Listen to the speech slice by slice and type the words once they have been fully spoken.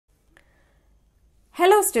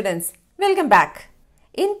Hello students, welcome back.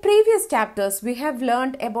 In previous chapters, we have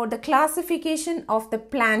learned about the classification of the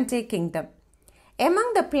plant kingdom.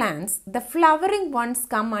 Among the plants, the flowering ones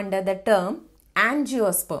come under the term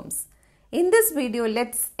angiosperms. In this video,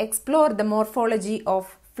 let's explore the morphology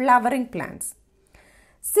of flowering plants.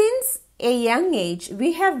 Since a young age,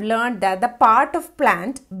 we have learned that the part of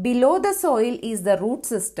plant below the soil is the root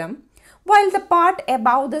system, while the part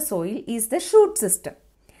above the soil is the shoot system.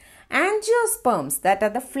 Angiosperms, that are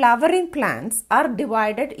the flowering plants, are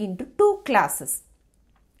divided into two classes,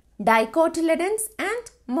 dicotyledons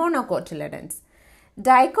and monocotyledons.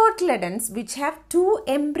 Dicotyledons, which have two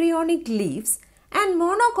embryonic leaves, and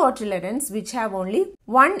monocotyledons, which have only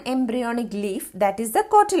one embryonic leaf, that is the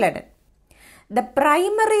cotyledon. The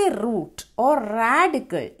primary root or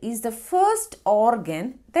radicle is the first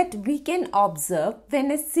organ that we can observe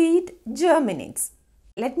when a seed germinates.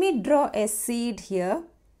 Let me draw a seed here.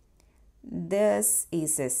 This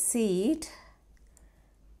is a seed,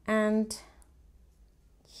 and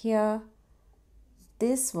here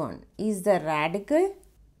this one is the radicle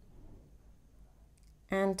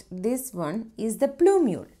and this one is the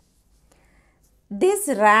plumule. This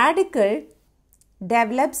radicle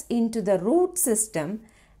develops into the root system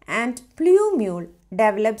and plumule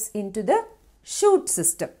develops into the shoot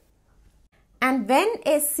system. And when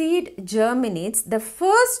a seed germinates, the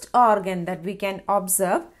first organ that we can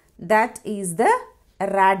observe, that is the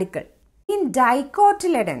radicle. In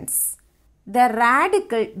dicotyledons, the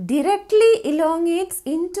radicle directly elongates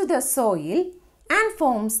into the soil and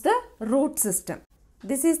forms the root system.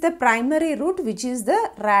 This is the primary root, which is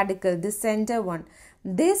the radicle, the center one.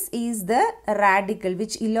 This is the radicle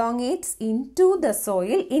which elongates into the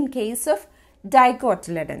soil in case of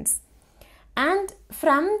dicotyledons. And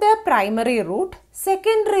from the primary root,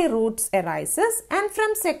 secondary roots arises, and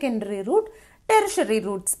from secondary root, tertiary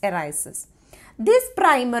roots arises. This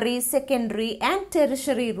primary, secondary and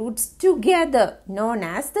tertiary roots together known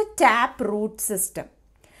as the tap root system.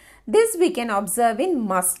 This we can observe in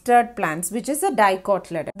mustard plants, which is a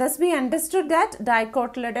dicotyledon. Thus we understood that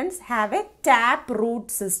dicotyledons have a tap root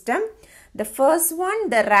system. The first one,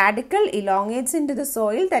 the radicle elongates into the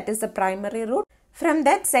soil, that is the primary root. From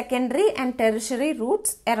that, secondary and tertiary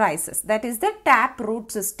roots arises, that is the tap root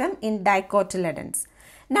system in dicotyledons.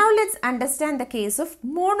 Now let's understand the case of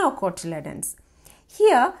monocotyledons.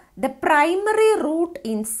 Here, the primary root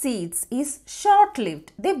in seeds is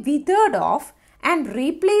short-lived. They withered off and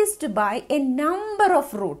replaced by a number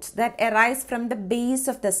of roots that arise from the base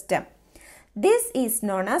of the stem. This is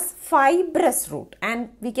known as fibrous root,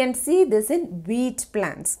 and we can see this in wheat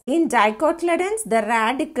plants. In dicotyledons, the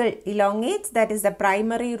radicle elongates, that is the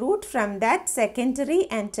primary root. From that, secondary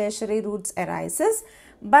and tertiary roots arises.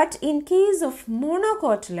 But in case of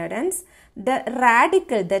monocotyledons, the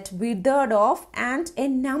radicle that withered off and a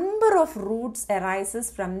number of roots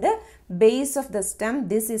arises from the base of the stem.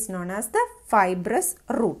 This is known as the fibrous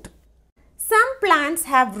root. Some plants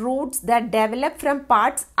have roots that develop from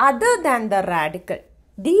parts other than the radicle.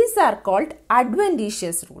 These are called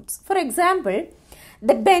adventitious roots. For example,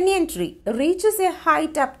 the banyan tree reaches a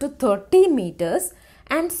height up to 30 meters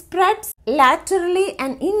and spreads laterally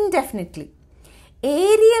and indefinitely.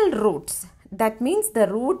 Aerial roots, that means the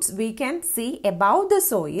roots we can see above the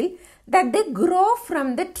soil, that they grow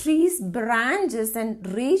from the tree's branches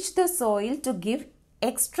and reach the soil to give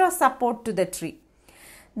extra support to the tree.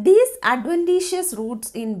 These adventitious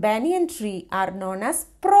roots in banyan tree are known as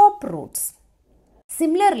prop roots.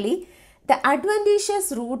 Similarly, the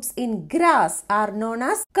adventitious roots in grass are known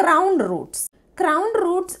as crown roots. Crown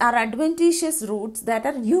roots are adventitious roots that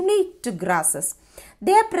are unique to grasses.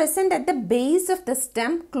 They are present at the base of the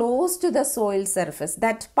stem close to the soil surface.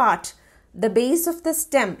 That part, the base of the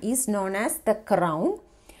stem, is known as the crown,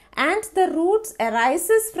 and the roots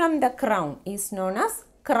arises from the crown is known as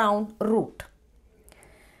crown root.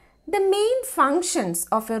 The main functions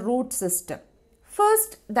of a root system.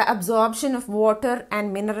 First, the absorption of water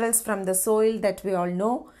and minerals from the soil that we all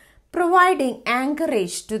know, providing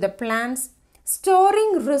anchorage to the plants,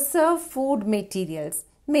 storing reserve food materials.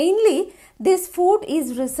 Mainly, this food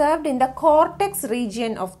is reserved in the cortex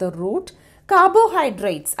region of the root.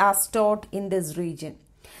 Carbohydrates are stored in this region.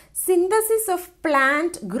 Synthesis of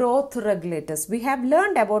plant growth regulators. We have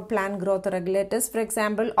learned about plant growth regulators. For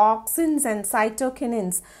example, auxins and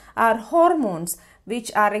cytokinins are hormones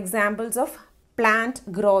which are examples of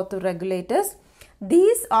plant growth regulators.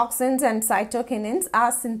 These auxins and cytokinins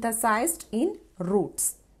are synthesized in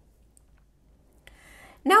roots.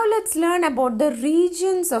 Now let's learn about the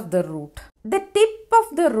regions of the root. The tip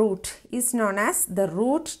of the root is known as the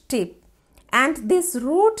root tip, and this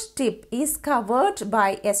root tip is covered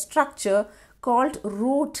by a structure called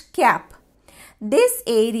root cap. This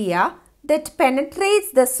area that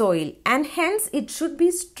penetrates the soil and hence it should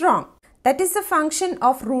be strong. That is the function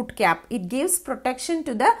of root cap. It gives protection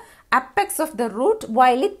to the apex of the root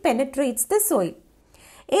while it penetrates the soil.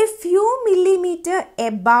 A few millimeters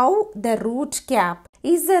above the root cap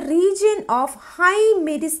is the region of high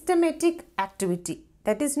meristematic activity.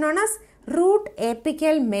 That is known as root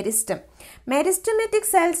apical meristem. Meristematic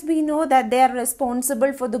cells, we know that they are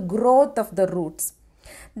responsible for the growth of the roots.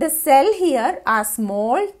 The cell here are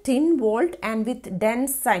small, thin-walled and with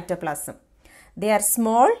dense cytoplasm. They are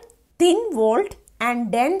small, thin-walled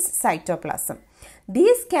and dense cytoplasm.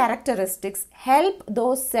 These characteristics help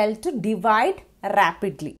those cells to divide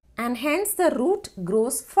rapidly and hence the root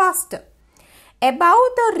grows faster. Above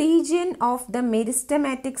the region of the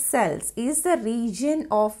meristematic cells is the region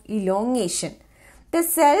of elongation. The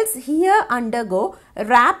cells here undergo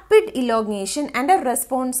rapid elongation and are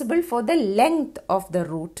responsible for the length of the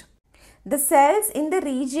root. The cells in the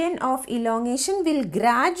region of elongation will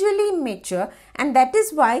gradually mature, and that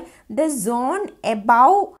is why the zone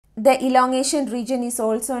above the elongation region is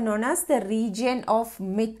also known as the region of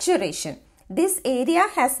maturation. This area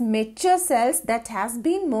has mature cells that has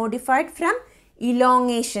been modified from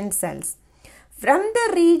elongation cells. From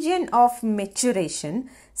the region of maturation,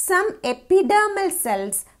 some epidermal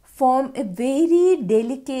cells form a very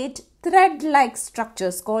delicate thread-like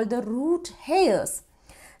structures called the root hairs.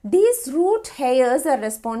 These root hairs are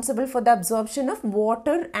responsible for the absorption of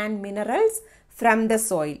water and minerals from the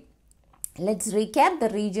soil. Let's recap the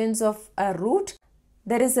regions of a root.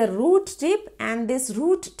 There is a root tip, and this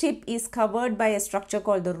root tip is covered by a structure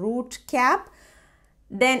called the root cap.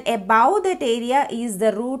 Then above that area is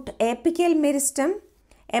the root apical meristem.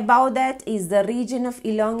 Above that is the region of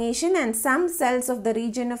elongation, and some cells of the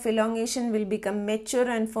region of elongation will become mature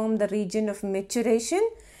and form the region of maturation.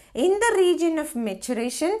 In the region of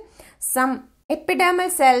maturation, some epidermal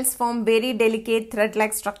cells form very delicate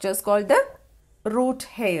thread-like structures called the root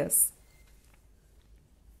hairs.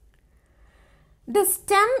 The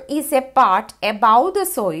stem is a part above the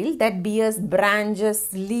soil that bears branches,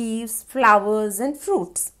 leaves, flowers and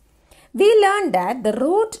fruits. We learned that the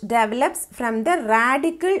root develops from the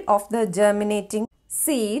radicle of the germinating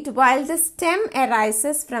seed while the stem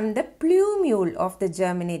arises from the plumule of the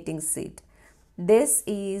germinating seed. This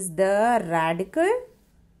is the radicle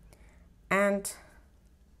and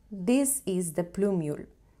this is the plumule,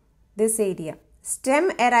 this area.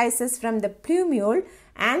 Stem arises from the plumule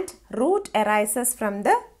and root arises from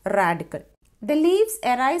the radicle. The leaves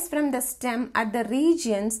arise from the stem at the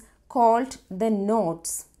regions called the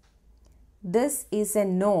nodes. This is a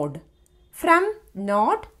node. From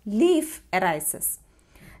node, leaf arises.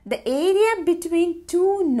 The area between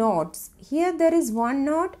two nodes, here there is one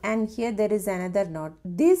node and here there is another node.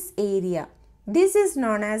 This area, this is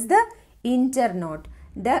known as the internode.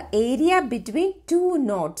 The area between two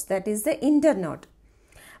nodes, that is the internode.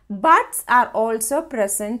 Buds are also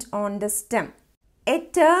present on the stem. A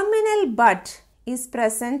terminal bud is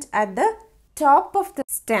present at the top of the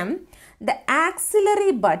stem. The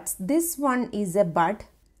axillary buds, this one is a bud.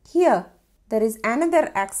 Here there is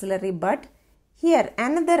another axillary bud. Here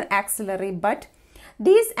another axillary bud.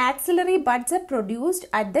 These axillary buds are produced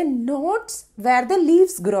at the nodes where the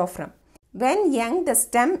leaves grow from. When young, the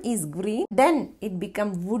stem is green, then it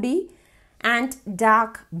becomes woody and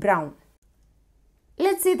dark brown.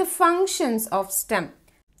 Let's see the functions of stem.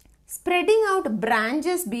 Spreading out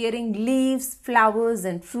branches bearing leaves, flowers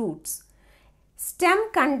and fruits. Stem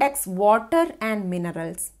conducts water and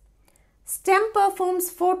minerals. Stem performs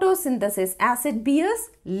photosynthesis as it bears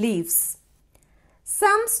leaves.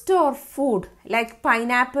 Some store food like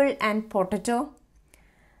pineapple and potato.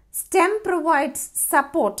 Stem provides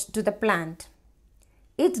support to the plant.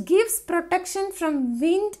 It gives protection from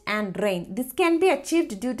wind and rain. This can be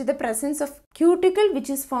achieved due to the presence of cuticle, which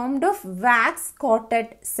is formed of wax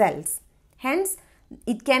coated cells. Hence,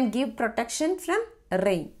 it can give protection from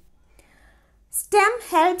rain. Stem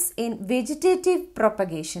helps in vegetative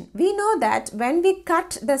propagation. We know that when we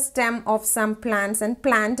cut the stem of some plants and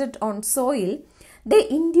plant it on soil, they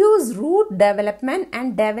induce root development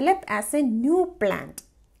and develop as a new plant.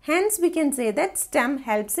 Hence, we can say that stem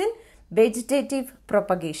helps in vegetative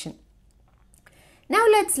propagation. Now,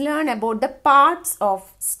 let's learn about the parts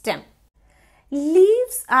of stem.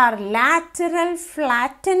 Leaves are lateral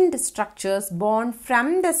flattened structures born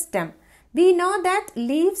from the stem. We know that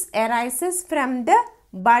leaves arises from the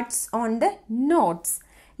buds on the nodes.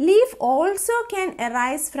 Leaf also can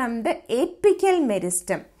arise from the apical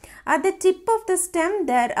meristem. At the tip of the stem,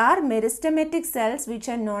 there are meristematic cells which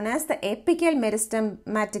are known as the apical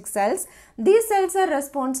meristematic cells. These cells are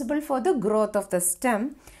responsible for the growth of the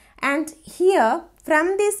stem, and here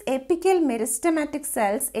from these apical meristematic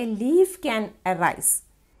cells a leaf can arise.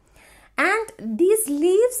 And these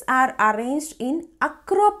leaves are arranged in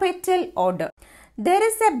acropetal order. There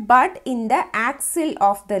is a bud in the axil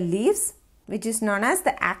of the leaves, which is known as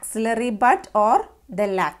the axillary bud or the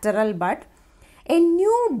lateral bud. A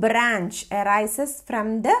new branch arises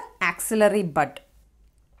from the axillary bud.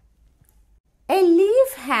 A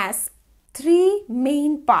leaf has three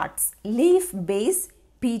main parts: leaf base,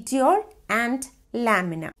 petiole and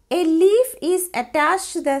lamina. A leaf is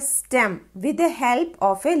attached to the stem with the help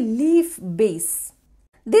of a leaf base.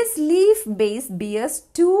 This leaf base bears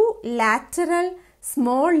two lateral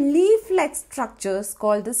small leaf-like structures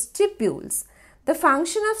called the stipules. The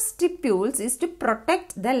function of stipules is to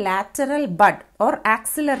protect the lateral bud or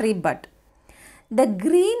axillary bud. The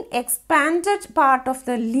green expanded part of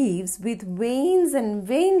the leaves with veins and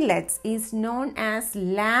veinlets is known as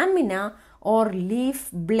lamina or leaf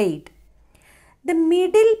blade. The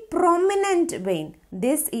middle prominent vein,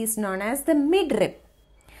 this is known as the midrib.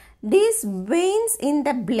 These veins in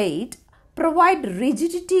the blade provide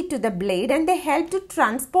rigidity to the blade and they help to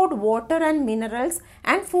transport water and minerals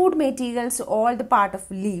and food materials to all the part of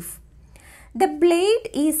leaf. The blade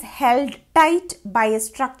is held tight by a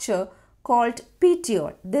structure called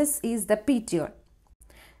petiole. This is the petiole.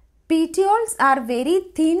 Petioles are very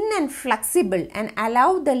thin and flexible and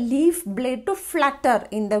allow the leaf blade to flutter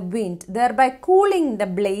in the wind, thereby cooling the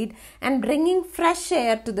blade and bringing fresh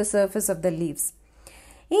air to the surface of the leaves.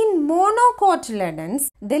 In monocotyledons,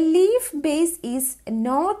 the leaf base is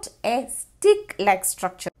not a stick-like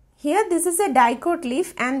structure. Here this is a dicot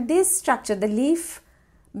leaf and this structure, the leaf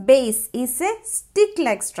base, is a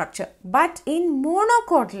stick-like structure. But in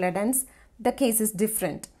monocotyledons, the case is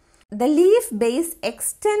different. The leaf base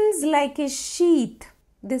extends like a sheath.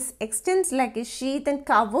 This extends like a sheath and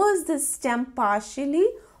covers the stem partially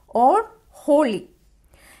or wholly.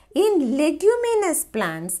 In leguminous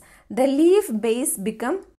plants, the leaf base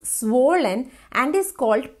becomes swollen and is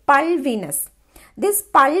called pulvinous. This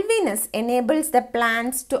pulvinous enables the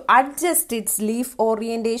plants to adjust its leaf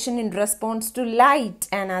orientation in response to light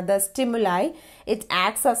and other stimuli. It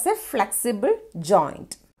acts as a flexible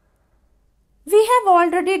joint. We have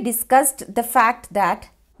already discussed the fact that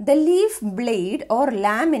the leaf blade or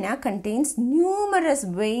lamina contains numerous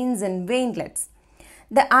veins and veinlets.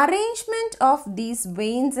 The arrangement of these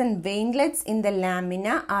veins and veinlets in the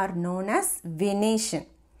lamina are known as venation.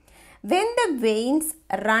 When the veins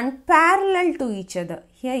run parallel to each other,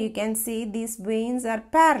 here you can see these veins are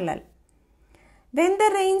parallel. When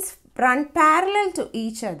the veins run parallel to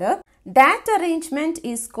each other, that arrangement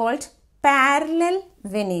is called parallel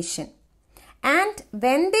venation. And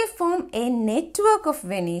when they form a network of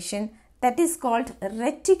venation, that is called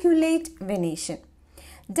reticulate venation.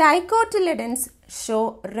 Dicotyledons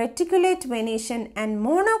show reticulate venation and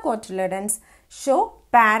monocotyledons show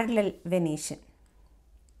parallel venation.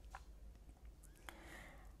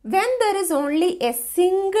 When there is only a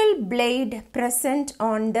single blade present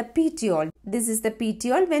on the petiole, this is the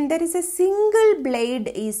petiole, when there is a single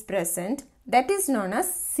blade is present, that is known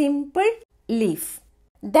as simple leaf.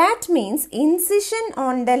 That means incision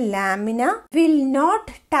on the lamina will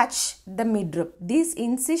not touch the midrib. These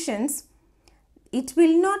incisions, it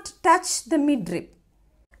will not touch the midrib.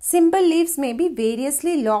 Simple leaves may be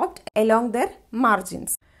variously lobed along their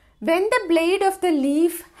margins. When the blade of the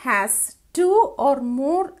leaf has two or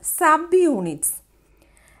more subunits,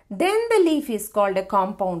 then the leaf is called a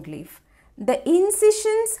compound leaf. The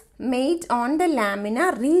incisions made on the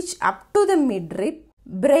lamina reach up to the midrib,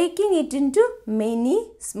 breaking it into many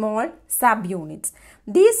small subunits.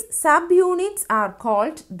 These subunits are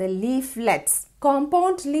called the leaflets.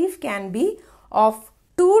 Compound leaf can be of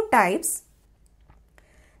two types.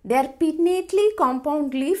 They are pinnately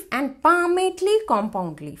compound leaf and palmately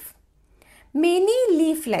compound leaf. Many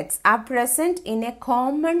leaflets are present in a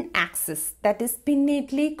common axis, that is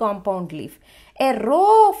pinnately compound leaf. A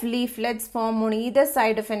row of leaflets form on either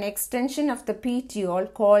side of an extension of the petiole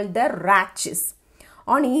called the rachis.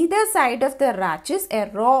 On either side of the rachis, a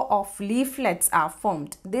row of leaflets are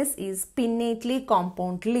formed. This is pinnately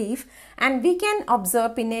compound leaf, and we can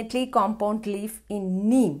observe pinnately compound leaf in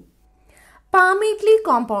neem. Palmately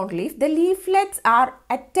compound leaf, the leaflets are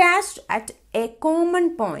attached at a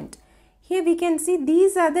common point. Here we can see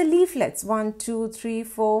these are the leaflets 1, 2, 3,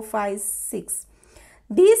 4, 5, 6.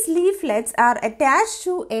 These leaflets are attached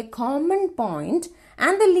to a common point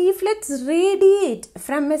and the leaflets radiate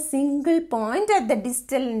from a single point at the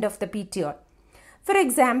distal end of the petiole. For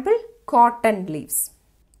example, cotton leaves.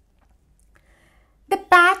 The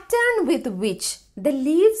pattern with which the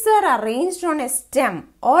leaves are arranged on a stem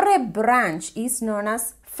or a branch is known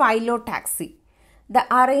as phyllotaxy. The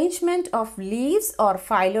arrangement of leaves or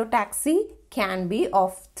phyllotaxy can be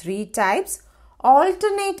of three types: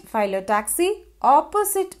 alternate phyllotaxy,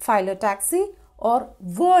 opposite phyllotaxy, or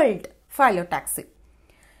whorled phyllotaxy.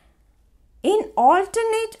 In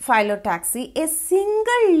alternate phyllotaxy, a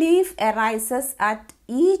single leaf arises at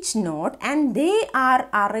each node and they are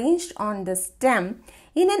arranged on the stem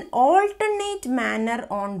in an alternate manner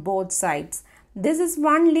on both sides. This is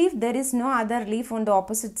one leaf, there is no other leaf on the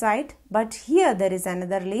opposite side, but here there is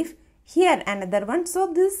another leaf, here another one.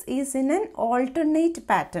 So this is in an alternate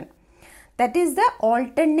pattern. That is the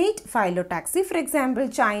alternate phyllotaxy. For example,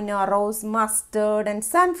 China rose, mustard and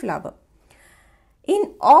sunflower.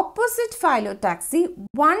 In opposite phyllotaxy,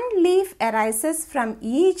 one leaf arises from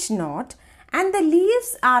each node and the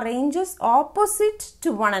leaves are arranged opposite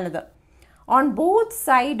to one another on both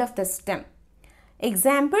sides of the stem.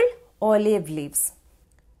 Example, olive leaves.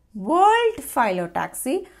 Whorled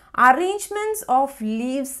phyllotaxy, arrangements of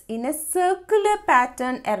leaves in a circular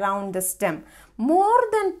pattern around the stem. More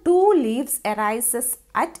than two leaves arises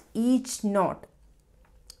at each node.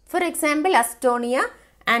 For example, Astonia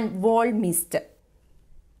and wall mist.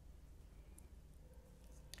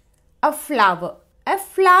 A flower. A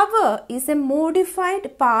flower is a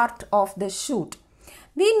modified part of the shoot.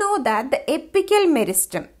 We know that the apical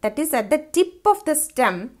meristem, that is at the tip of the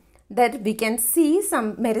stem, that we can see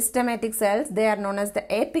some meristematic cells. They are known as the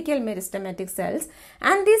apical meristematic cells,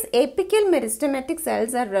 and these apical meristematic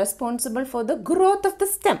cells are responsible for the growth of the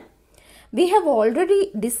stem. We have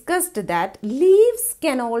already discussed that leaves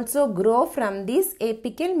can also grow from these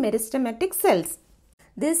apical meristematic cells.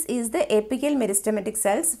 This is the apical meristematic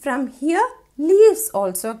cells. From here, leaves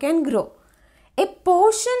also can grow. A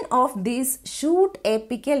portion of this shoot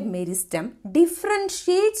apical meristem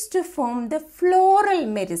differentiates to form the floral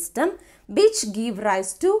meristem, which give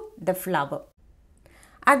rise to the flower.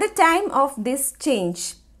 At the time of this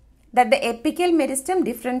change, that the apical meristem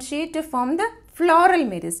differentiate to form the floral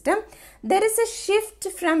meristem, there is a shift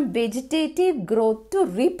from vegetative growth to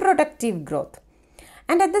reproductive growth.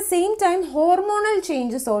 And at the same time, hormonal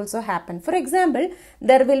changes also happen. For example,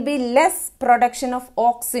 there will be less production of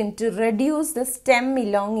auxin to reduce the stem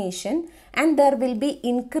elongation, and there will be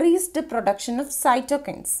increased production of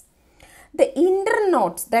cytokines. The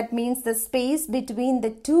internodes, that means the space between the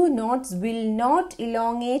two nodes, will not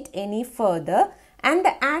elongate any further and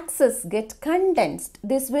the axis get condensed.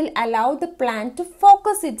 This will allow the plant to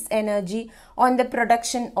focus its energy on the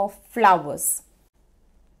production of flowers.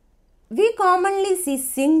 We commonly see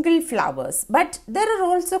single flowers, but there are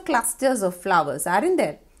also clusters of flowers, aren't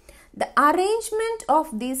there? The arrangement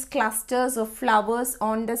of these clusters of flowers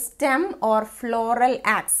on the stem or floral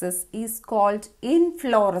axis is called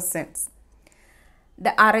inflorescence.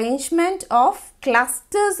 The arrangement of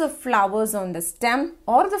clusters of flowers on the stem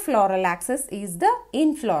or the floral axis is the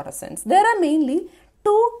inflorescence. There are mainly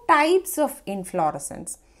two types of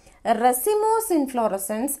inflorescence: racemose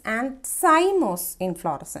inflorescence and cymose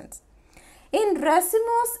inflorescence. In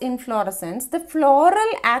racemose inflorescence, the floral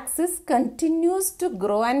axis continues to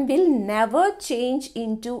grow and will never change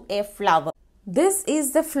into a flower. This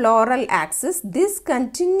is the floral axis. This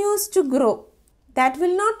continues to grow. That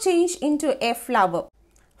will not change into a flower.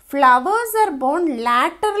 Flowers are borne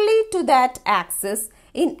laterally to that axis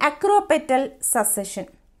in acropetal succession.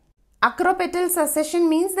 Acropetal succession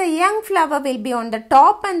means the young flower will be on the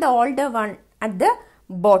top and the older one at the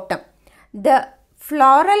bottom. The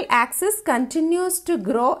floral axis continues to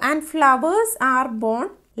grow and flowers are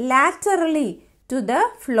borne laterally to the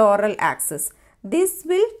floral axis. This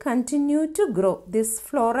will continue to grow. This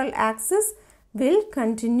floral axis will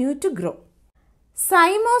continue to grow.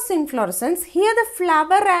 Cymose inflorescence, here the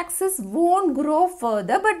flower axis won't grow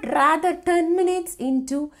further but rather terminates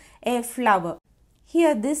into a flower.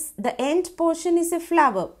 Here the end portion is a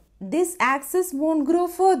flower. This axis won't grow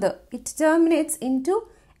further. It terminates into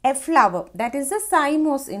a flower. That is a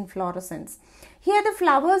cymose inflorescence. Here the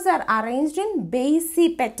flowers are arranged in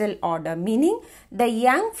basipetal order, meaning the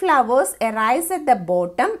young flowers arise at the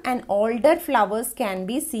bottom and older flowers can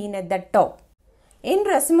be seen at the top. In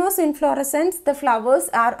racemose inflorescence, the flowers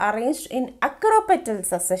are arranged in acropetal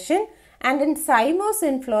succession, and in cymose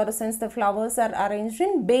inflorescence, the flowers are arranged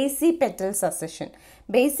in basipetal succession.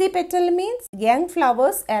 Basipetal means young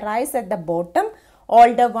flowers arise at the bottom,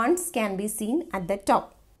 older ones can be seen at the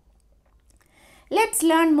top. Let's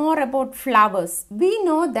learn more about flowers. We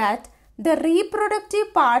know that the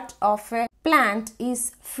reproductive part of a plant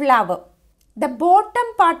is flower. The bottom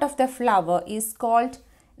part of the flower is called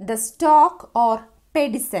the stalk or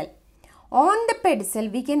pedicel. On the pedicel,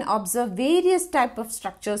 we can observe various types of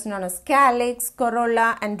structures known as calyx,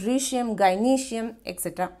 corolla, androecium, gynoecium,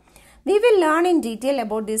 etc. We will learn in detail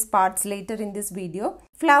about these parts later in this video.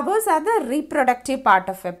 Flowers are the reproductive part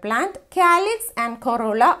of a plant. Calyx and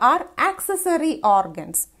corolla are accessory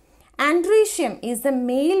organs. Androecium is the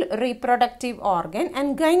male reproductive organ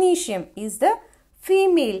and gynoecium is the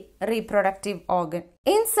female reproductive organ.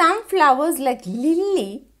 In some flowers like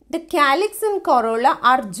lily, the calyx and corolla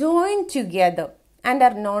are joined together and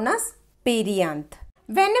are known as perianth.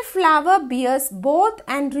 When a flower bears both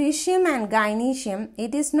androecium and gynoecium,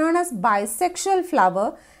 it is known as bisexual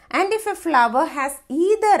flower, and if a flower has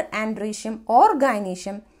either androecium or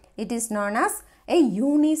gynoecium, it is known as a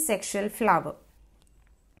unisexual flower.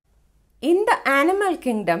 In the animal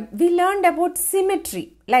kingdom, we learned about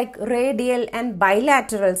symmetry like radial and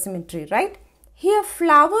bilateral symmetry, right? Here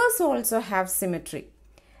flowers also have symmetry.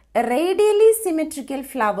 Radially symmetrical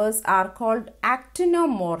flowers are called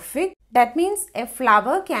actinomorphic. That means a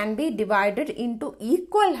flower can be divided into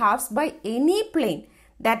equal halves by any plane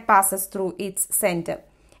that passes through its center.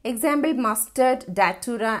 Example, mustard,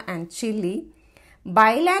 datura and chili.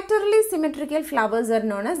 Bilaterally symmetrical flowers are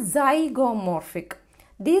known as zygomorphic.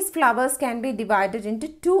 These flowers can be divided into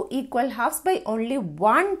two equal halves by only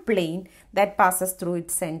one plane that passes through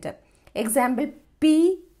its center. Example,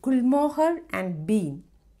 pea, gulmohar and bean.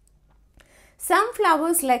 Some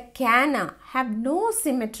flowers like canna have no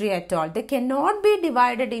symmetry at all. They cannot be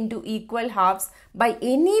divided into equal halves by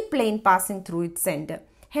any plane passing through its center.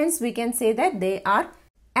 Hence, we can say that they are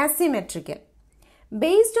asymmetrical.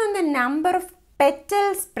 Based on the number of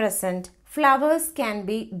petals present, flowers can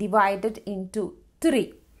be divided into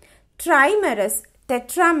three: trimerous,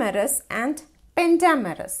 tetramerous and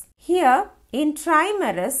pentamerous. Here, in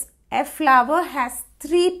trimerous, a flower has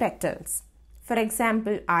 3 petals. For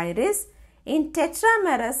example, iris. In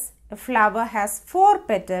tetramerous, a flower has 4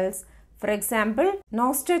 petals. For example,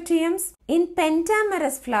 nasturtiums. In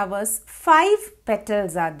pentamerous flowers, 5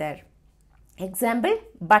 petals are there. Example,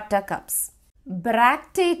 buttercups.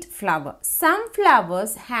 Bractate flower. Some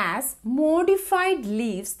flowers has modified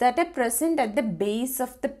leaves that are present at the base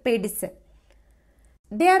of the pedicel.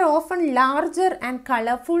 They are often larger and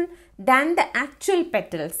colorful than the actual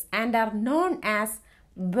petals and are known as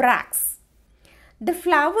bracts. The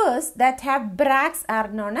flowers that have bracts are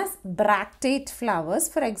known as bractate flowers.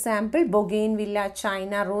 For example, bougainvillea,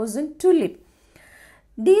 china rose and tulip.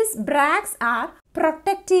 These bracts are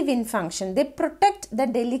protective in function. They protect the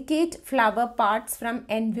delicate flower parts from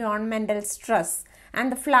environmental stress,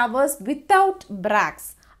 and the flowers without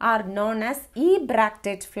bracts are known as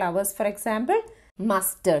ebractate flowers. For example,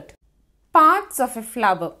 mustard. Parts of a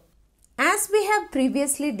flower. As we have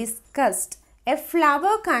previously discussed, a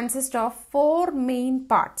flower consists of 4 main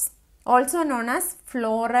parts, also known as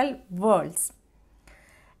floral whorls.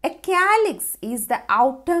 A calyx is the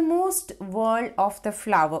outermost whorl of the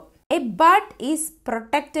flower. A bud is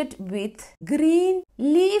protected with green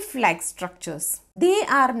leaf-like structures. They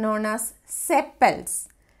are known as sepals,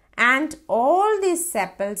 and all these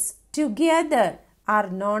sepals together are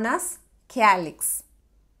known as calyx.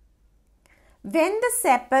 When the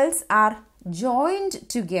sepals are joined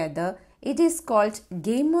together, it is called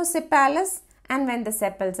gamosepalous, and when the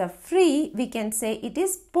sepals are free, we can say it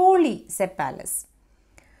is polysepalous.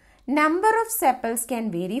 Number of sepals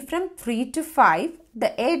can vary from 3 to 5.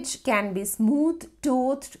 The edge can be smooth,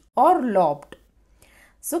 toothed or lobed.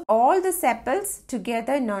 So all the sepals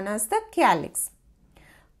together known as the calyx.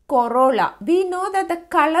 Corolla. We know that the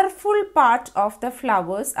colorful part of the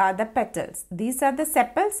flowers are the petals. These are the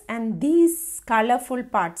sepals and these colorful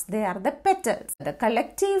parts, they are the petals. The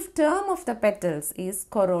collective term of the petals is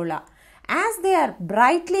corolla. As they are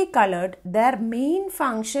brightly colored, their main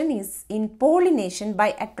function is in pollination by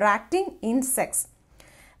attracting insects.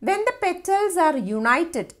 When the petals are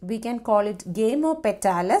united, we can call it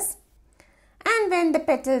gamopetalous, and when the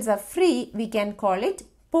petals are free, we can call it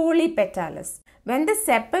polypetalous. When the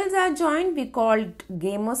sepals are joined, we call it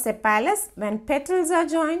gamosepalous. When petals are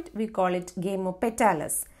joined, we call it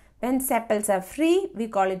gamopetalous. When sepals are free, we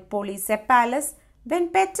call it polysepalous. When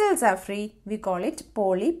petals are free, we call it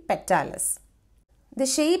polypetalous. The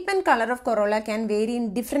shape and color of corolla can vary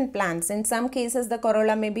in different plants. In some cases, the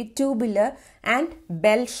corolla may be tubular and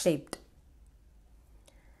bell-shaped.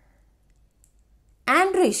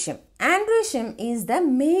 Androecium. Androecium is the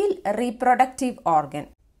male reproductive organ.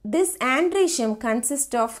 This androecium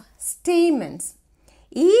consists of stamens.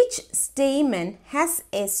 Each stamen has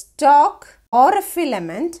a stalk or a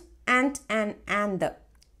filament and an anther.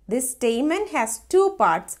 This stamen has 2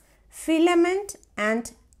 parts, filament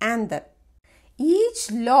and anther. Each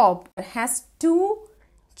lobe has 2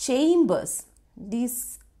 chambers.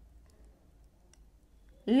 These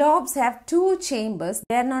lobes have 2 chambers.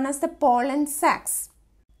 They are known as the pollen sacs.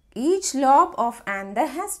 Each lobe of anther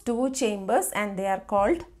has 2 chambers and they are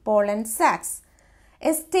called pollen sacs.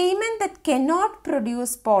 A stamen that cannot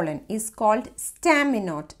produce pollen is called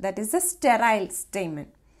staminate, that is a sterile stamen.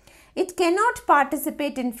 It cannot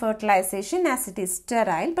participate in fertilization as it is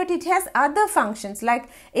sterile, but it has other functions like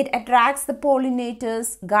it attracts the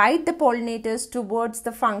pollinators, guides the pollinators towards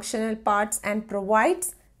the functional parts and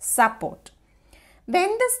provides support.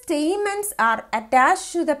 When the stamens are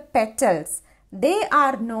attached to the petals, they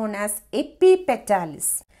are known as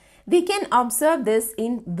epipetalis. We can observe this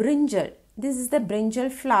in brinjal. This is the brinjal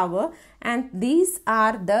flower and these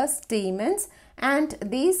are the stamens, and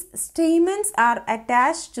these stamens are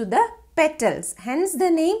attached to the petals, hence the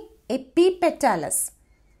name epipetalis.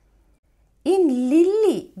 In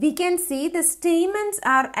lily, we can see the stamens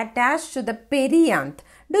are attached to the perianth.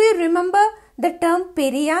 Do you remember the term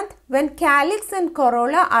perianth? When calyx and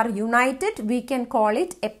corolla are united, we can call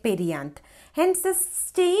it a perianth. Hence, the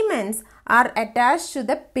stamens are attached to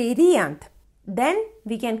the perianth. Then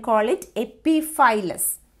we can call it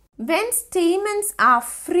epiphyllus. When stamens are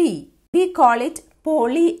free, we call it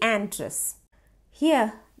polyandrous.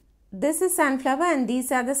 Here, this is sunflower and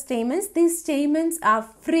these are the stamens. These stamens are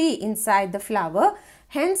free inside the flower.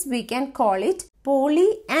 Hence, we can call it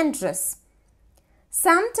polyandrous.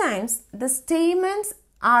 Sometimes the stamens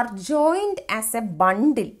are joined as a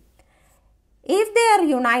bundle. If they are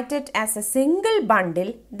united as a single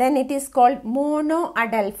bundle, then it is called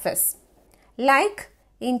monoadelphous. Like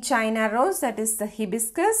in China rose, that is the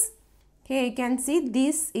hibiscus. Here you can see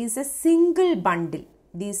this is a single bundle,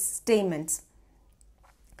 these stamens.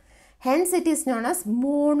 Hence it is known as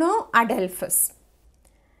monoadelphous.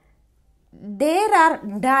 There are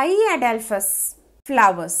diadelphous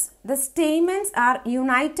flowers. The stamens are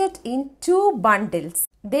united in 2 bundles.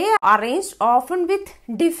 They are arranged often with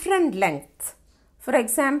different lengths. For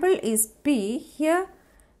example is P. Here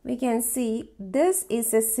we can see this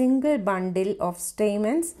is a single bundle of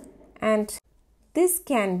stamens and this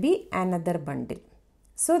can be another bundle.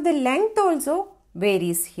 So the length also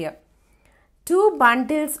varies here. 2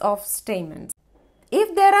 bundles of stamens.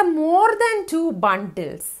 If there are more than 2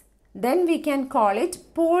 bundles, then we can call it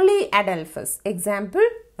polyadelphous. Example,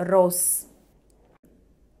 rose.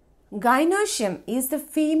 Gynoecium is the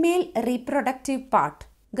female reproductive part.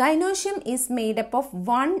 Gynoecium is made up of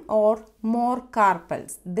 1 or more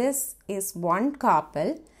carpels. This is 1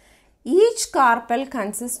 carpel. Each carpel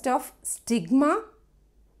consists of stigma,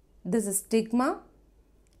 this is stigma,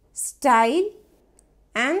 style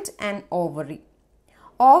and an ovary.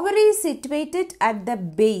 Ovary is situated at the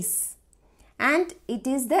base and it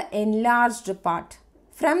is the enlarged part.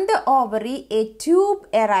 From the ovary, a tube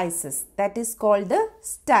arises, that is called the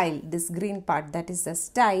style. This green part, that is the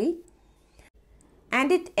style.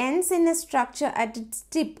 And it ends in a structure at its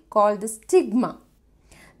tip called the stigma.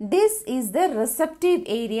 This is the receptive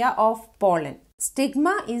area of pollen.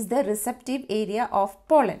 Stigma is the receptive area of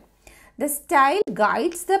pollen. The style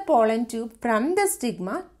guides the pollen tube from the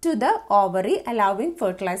stigma to the ovary, allowing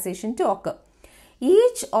fertilization to occur.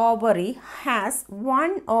 Each ovary has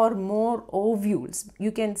 1 or more ovules.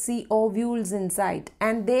 You can see ovules inside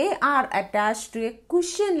and they are attached to a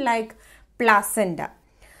cushion-like placenta.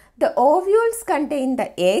 The ovules contain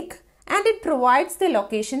the egg and it provides the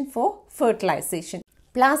location for fertilization.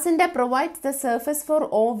 Placenta provides the surface for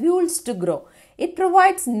ovules to grow. It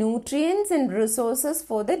provides nutrients and resources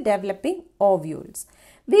for the developing ovules.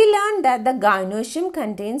 We learned that the gynoecium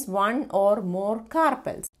contains 1 or more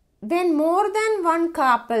carpels. When more than 1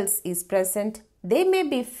 carpels is present, they may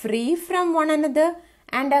be free from one another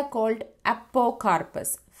and are called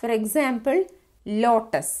apocarpous. For example,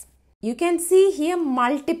 lotus. You can see here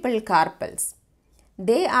multiple carpels.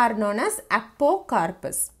 They are known as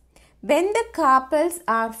apocarpous. When the carpels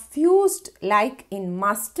are fused like in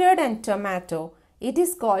mustard and tomato, it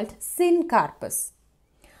is called syncarpous.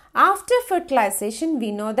 After fertilization,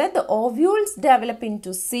 we know that the ovules develop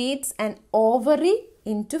into seeds and ovary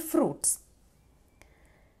into fruits.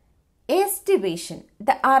 Estivation,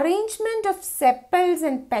 the arrangement of sepals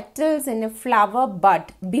and petals in a flower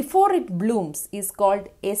bud before it blooms, is called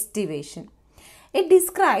estivation. It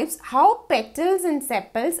describes how petals and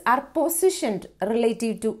sepals are positioned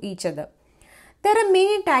relative to each other. There are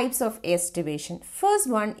many types of estivation. First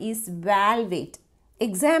one is valvate.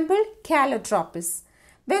 Example, calotropis.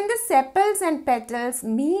 When the sepals and petals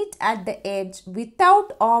meet at the edge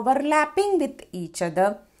without overlapping with each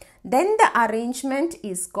other, then the arrangement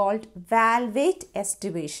is called valvate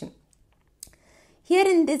estivation. Here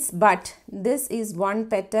in this bud, this is one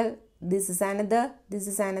petal This is another,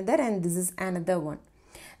 and this is another one.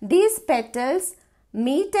 These petals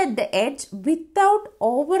meet at the edge without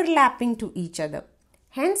overlapping to each other.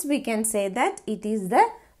 Hence, we can say that it is the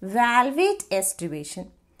valvate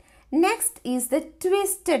estivation. Next is the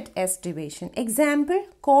twisted estivation. Example,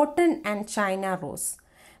 cotton and China rose.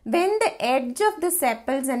 When the edge of the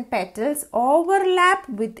sepals and petals overlap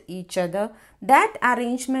with each other, that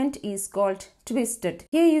arrangement is called twisted.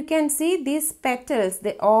 Here you can see these petals,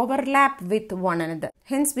 they overlap with one another.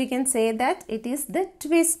 Hence we can say that it is the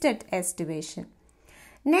twisted estivation.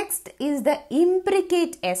 Next is the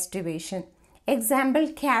imbricate estivation.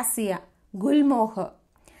 Example, cassia, gulmohar.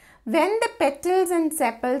 When the petals and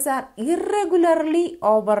sepals are irregularly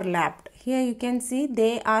overlapped, here you can see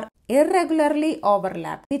they are irregularly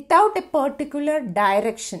overlapped without a particular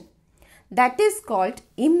direction. That is called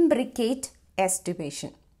imbricate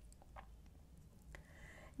estivation.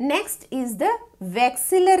 Next is the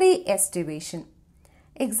vexillary estivation.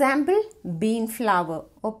 Example, bean flower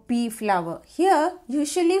or pea flower. Here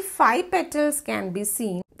usually 5 petals can be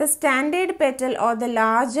seen. The standard petal or the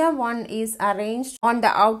larger one is arranged on the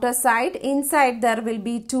outer side. Inside there will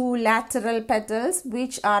be 2 lateral petals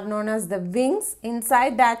which are known as the wings.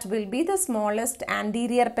 Inside that will be the smallest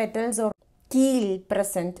anterior petals or keel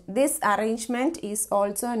present. This arrangement is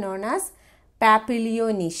also known as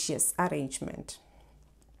papilionaceous arrangement.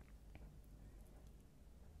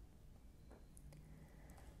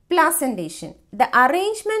 Placentation. The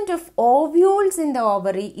arrangement of ovules in the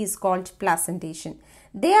ovary is called placentation.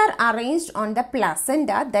 They are arranged on the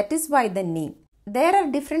placenta, that is why the name. There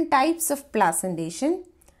are different types of placentation.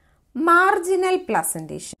 Marginal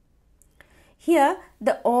placentation. Here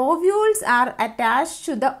the ovules are attached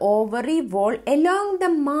to the ovary wall along the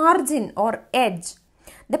margin or edge.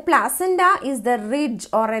 The placenta is the ridge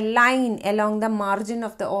or a line along the margin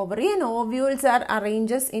of the ovary, and ovules are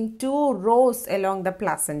arranged in 2 rows along the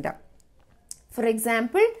placenta. For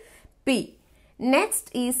example, P. Next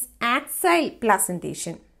is axile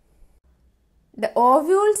placentation. The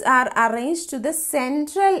ovules are arranged to the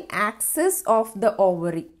central axis of the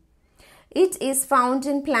ovary. It is found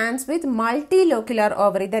in plants with multilocular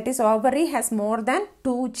ovary, that is, ovary has more than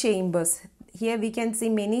 2 chambers. Here we can see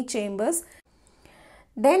many chambers.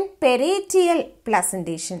 Then parietal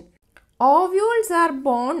placentation. Ovules are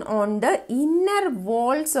born on the inner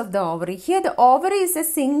walls of the ovary. Here the ovary is a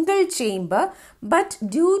single chamber, but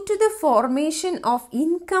due to the formation of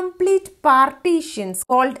incomplete partitions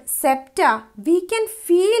called septa, we can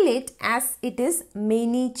feel it as it is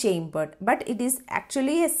many chambered, but it is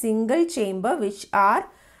actually a single chamber which are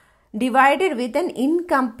divided with an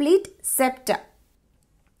incomplete septa.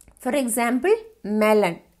 For example,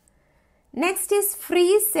 melon. Next is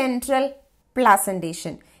free central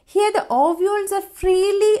placentation. Here the ovules are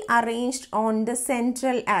freely arranged on the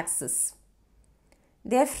central axis.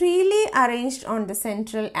 They are freely arranged on the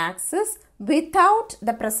central axis without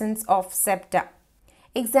the presence of septa.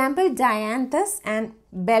 Example, dianthus and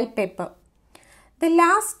bell pepper. The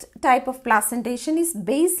last type of placentation is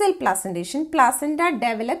basal placentation. Placenta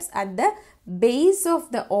develops at the base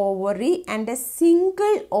of the ovary and a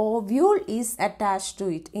single ovule is attached to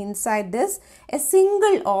it. Inside this, a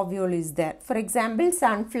single ovule is there. For example,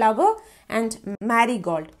 sunflower and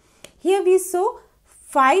marigold. Here we saw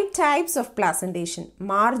 5 types of placentation: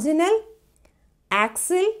 marginal,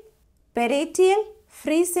 axial, parietal,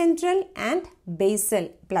 free central and basal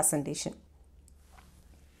placentation.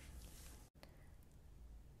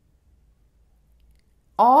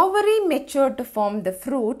 Ovary matured to form the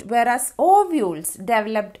fruit, whereas ovules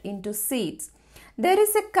developed into seeds. There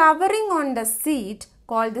is a covering on the seed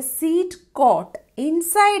called the seed coat.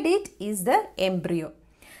 Inside it is the embryo.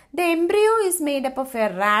 The embryo is made up of a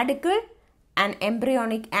radicle, an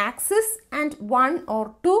embryonic axis and 1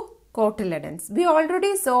 or 2 cotyledons. We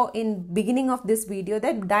already saw in beginning of this video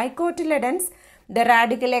that dicotyledons, the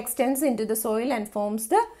radicle extends into the soil and forms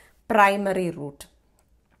the primary root.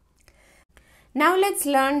 Now let's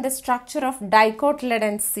learn the structure of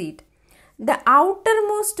dicotyledon seed. The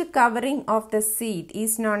outermost covering of the seed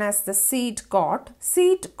is known as the seed coat.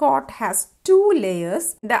 Seed coat has 2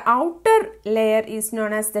 layers. The outer layer is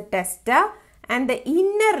known as the testa and the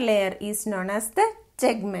inner layer is known as the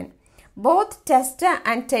tegmen. Both testa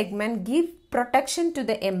and tegmen give protection to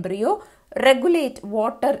the embryo, regulate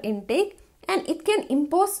water intake, and it can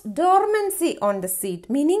impose dormancy on the seed,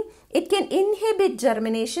 meaning it can inhibit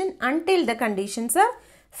germination until the conditions are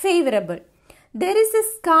favorable. There is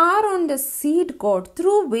a scar on the seed coat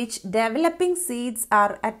through which developing seeds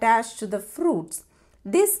are attached to the fruits.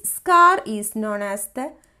 This scar is known as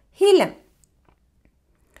the hilum.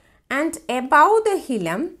 And above the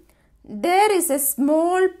hilum, there is a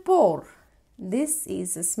small pore. This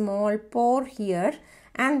is a small pore here,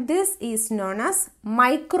 and this is known as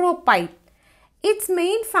micropyle. Its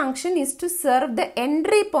main function is to serve the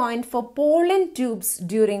entry point for pollen tubes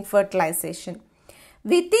during fertilization.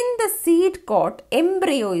 Within the seed coat,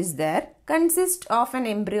 embryo is there, consists of an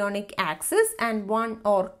embryonic axis and one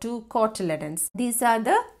or two cotyledons. These are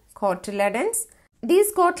the cotyledons.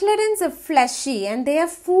 These cotyledons are fleshy and they are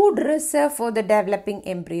food reserve for the developing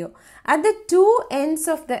embryo. At the two ends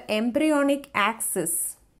of the embryonic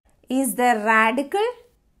axis is the radicle,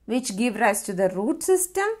 which give rise to the root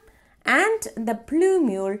system, and the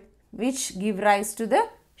plumule, which give rise to the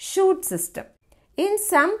shoot system. In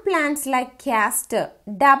some plants like castor,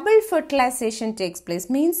 double fertilization takes place,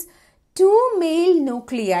 means two male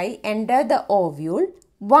nuclei enter the ovule.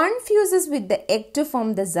 One fuses with the egg to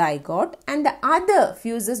form the zygote and the other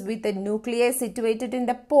fuses with the nuclei situated in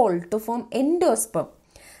the pole to form endosperm.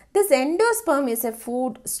 This endosperm is a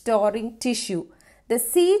food storing tissue. The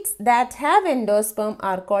seeds that have endosperm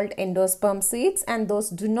are called endosperm seeds, and those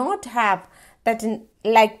do not have that,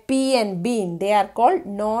 like pea and bean, they are called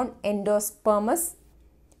non-endospermous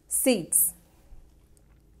seeds.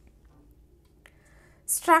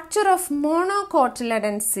 Structure of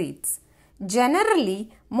monocotyledon seeds.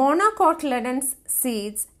 Generally, monocotyledon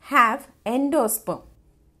seeds have endosperm.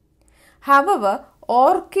 However,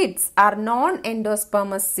 orchids are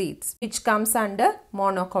non-endospermous seeds, which comes under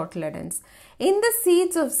monocotyledons. In the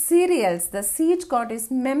seeds of cereals, the seed coat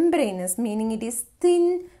is membranous, meaning it is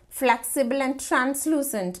thin, flexible and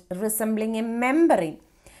translucent, resembling a membrane.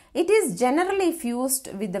 It is generally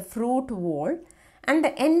fused with the fruit wall, and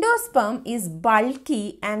the endosperm is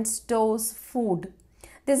bulky and stores food.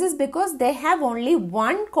 This is because they have only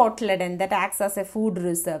one cotyledon that acts as a food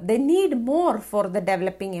reserve. They need more for the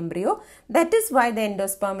developing embryo. That is why the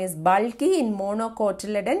endosperm is bulky in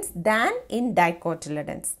monocotyledons than in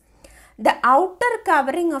dicotyledons. The outer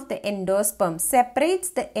covering of the endosperm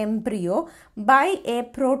separates the embryo by a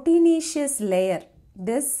proteinaceous layer.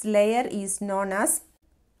 This layer is known as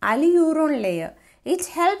aleuron layer. It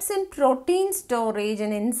helps in protein storage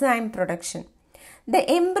and enzyme production. The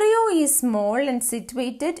embryo is small and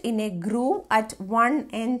situated in a groove at one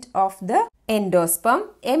end of the endosperm.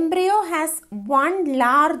 Embryo has one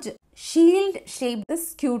large shield-shaped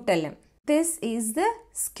scutellum. This is the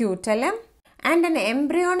scutellum, and an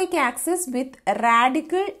embryonic axis with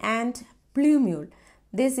radicle and plumule.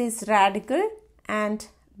 This is radicle and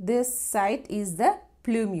this side is the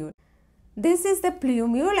plumule. This is the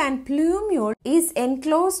plumule, and plumule is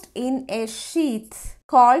enclosed in a sheath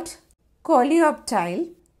called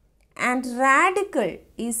coleoptile, and radicle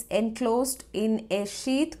is enclosed in a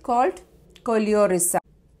sheath called coleorrhiza.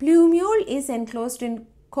 Plumule is enclosed in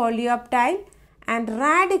coleoptile and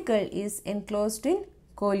radicle is enclosed in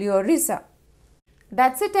coleorrhiza.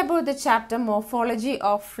 That's it about the chapter Morphology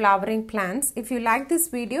of Flowering Plants. If you like this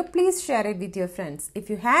video, please share it with your friends. If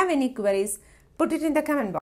you have any queries, put it in the comment box.